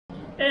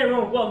Hey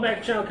everyone, welcome back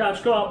to Channel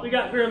Couch Co-op. We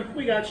got Grim,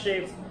 we got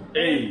Shapes.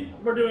 Hey!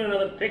 We're doing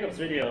another pickups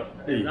video.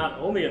 Hey. Not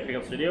only a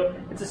pickups video,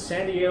 it's a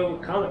San Diego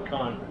Comic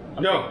Con.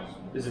 No!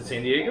 Is it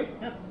San Diego?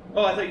 Yeah.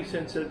 Oh, I thought you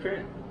said San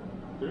Fran.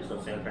 There's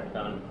no San Fran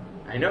Con.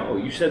 I know,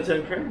 you said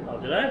San Fran. Oh,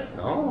 did I?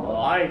 Oh.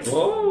 Well,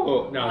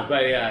 Whoa! No,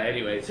 but yeah,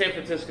 anyway, San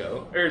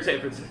Francisco. Or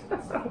San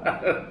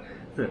Francisco.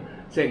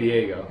 San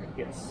Diego.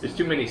 Yes. There's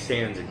too many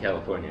sands in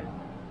California.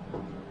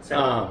 San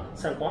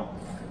Juan?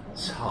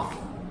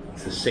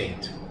 It's a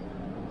saint.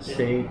 Yeah.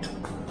 Saint.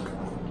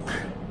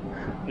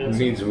 Yes.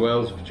 Means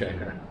Wells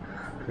vagina.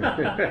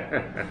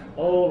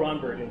 Oh, Ron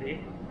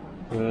Burgundy.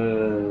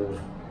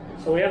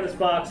 So we have this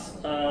box,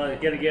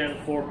 yet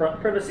again, for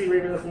privacy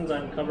reasons.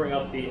 I'm covering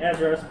up the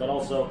address, but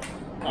also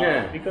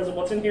because of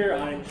what's in here,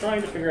 I'm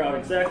trying to figure out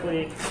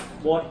exactly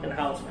what and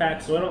how it's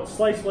packed so I don't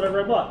slice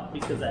whatever I bought,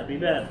 because that'd be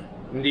bad.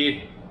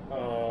 Indeed.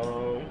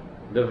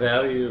 The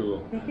value.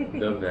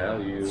 The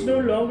value. It's no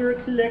longer a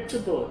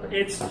collectible.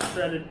 It's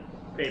shredded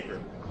paper.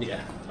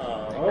 Yeah.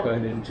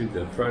 Cut into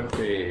the front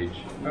page.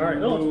 Alright,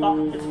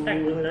 no, it's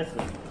packed really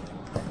nicely.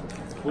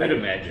 I'd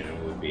imagine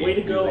it would be. Way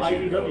to go,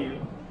 IDW.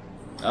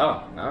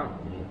 Oh.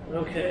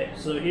 Okay,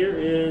 so here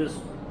is,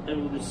 I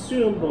would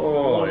assume...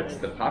 Oh, it's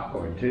the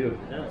popcorn, too.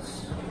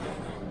 Yes.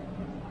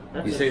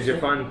 These things are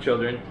fun,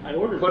 children. I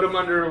ordered... Put them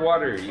under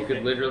water. You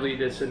could literally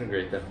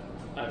disintegrate them.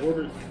 I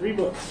ordered 3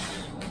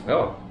 books.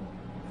 Oh,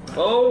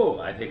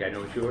 I think I know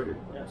what you ordered.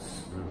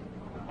 Yes.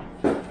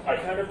 I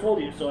kind of told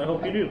you, so I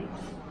hope you do.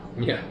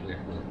 Yeah.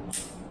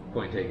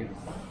 Point taken.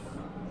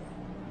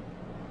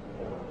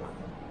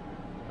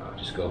 Oh,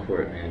 just go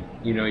for it, man.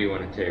 You know you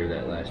want to tear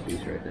that last piece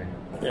right there.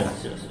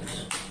 Yes.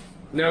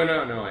 No.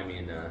 I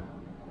mean,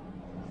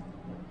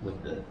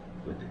 with the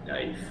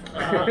knife.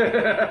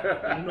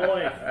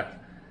 Knife.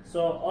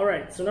 So,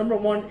 alright. So, number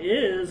 1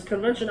 is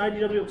Convention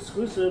IDW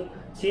exclusive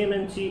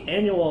TMNT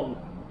annual.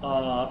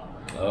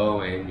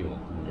 Annual.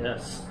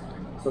 Yes.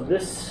 So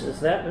this is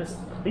that. It's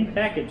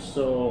pre-packaged.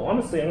 So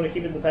honestly, I'm going to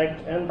keep it in the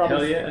package and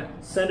probably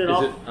send it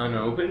off. Is it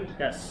unopened?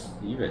 Yes.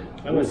 Even.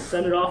 I'm going to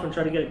send it off and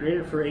try to get it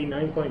graded for a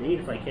 9.8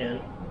 if I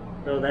can.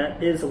 So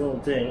that is a little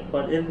ding,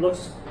 but it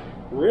looks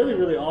really,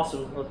 really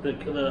awesome with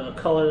the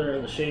color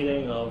and the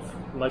shading of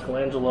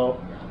Michelangelo.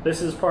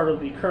 This is part of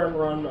the current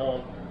run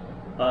of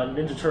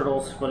Ninja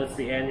Turtles, but it's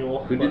the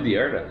annual. Who did the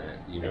art on that?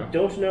 You know? I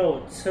don't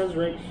know. It says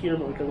right here,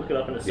 but we can look it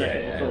up in a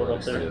second. Yeah, we'll throw it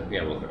up there.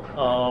 Yeah, we'll throw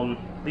it.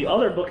 The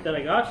other book that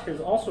I got is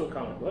also a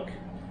comic book.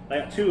 I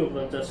got 2 of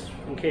them just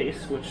in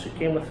case, which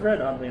came with thread,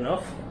 oddly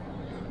enough.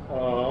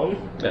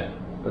 Yeah,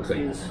 looks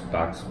like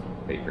box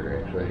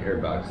paper, actually, or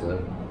box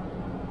leather.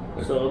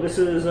 So this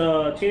is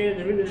Teenage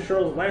Mutant Ninja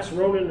Turtles Last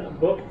Ronin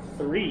Book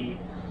 3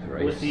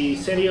 with the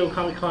San Diego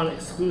Comic Con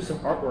exclusive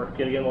artwork.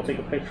 Yet again, we'll take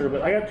a picture of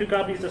it. I got 2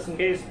 copies just in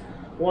case.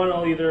 One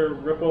I'll either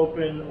rip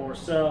open or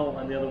sell,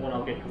 and the other one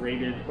I'll get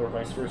graded, or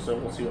vice versa.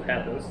 We'll see what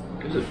happens.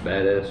 This is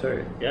badass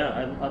art.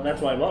 Yeah, that's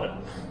why I bought it.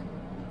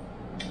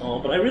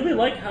 But I really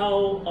like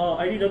how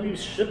IDW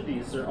shipped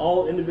these. They're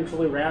all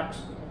individually wrapped,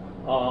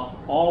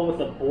 all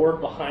with a board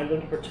behind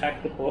them to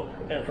protect the book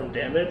and from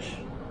damage.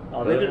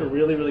 They did a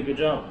really, really good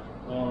job.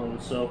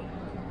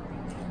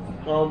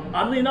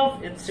 Oddly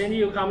enough, at San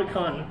Diego Comic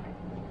Con,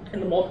 in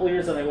the multiple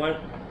years that I went,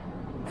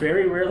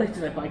 very rarely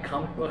did I buy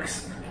comic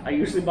books. I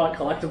usually bought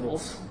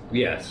collectibles.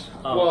 Yes.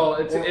 Well,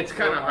 it's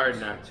kind of hard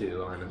not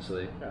to,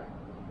 honestly. Yeah.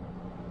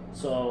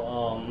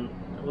 So,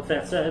 with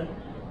that said,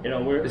 you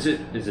know, Is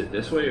it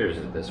this way or is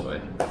it this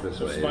way? This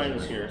way. The spine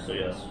is here, so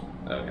yes.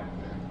 Okay.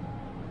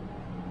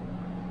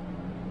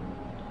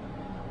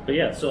 But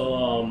yeah,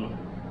 so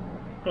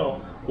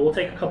we'll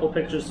take a couple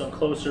pictures, some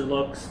closer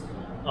looks.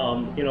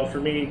 You know, for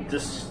me,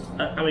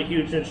 I'm a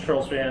huge Ninja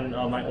Turtles fan.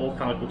 My old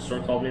comic book store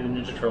called me the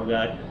Ninja Turtle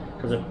guy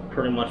because I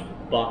pretty much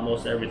bought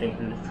most everything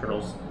from Ninja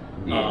Turtles.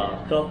 Yeah.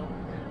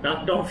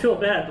 Don't feel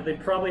bad, but they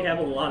probably have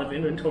a lot of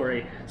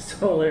inventory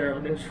still there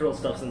of Ninja Turtle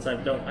stuff since I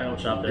don't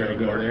shop there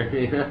anymore.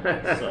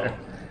 So,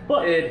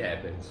 but it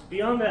happens.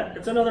 Beyond that,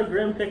 it's another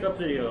Grim pickup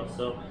video.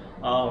 So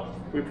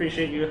we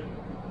appreciate you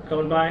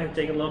coming by and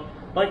taking a look.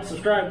 Like,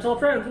 subscribe, tell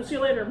friends. We'll see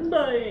you later.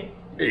 Bye.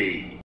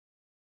 Hey.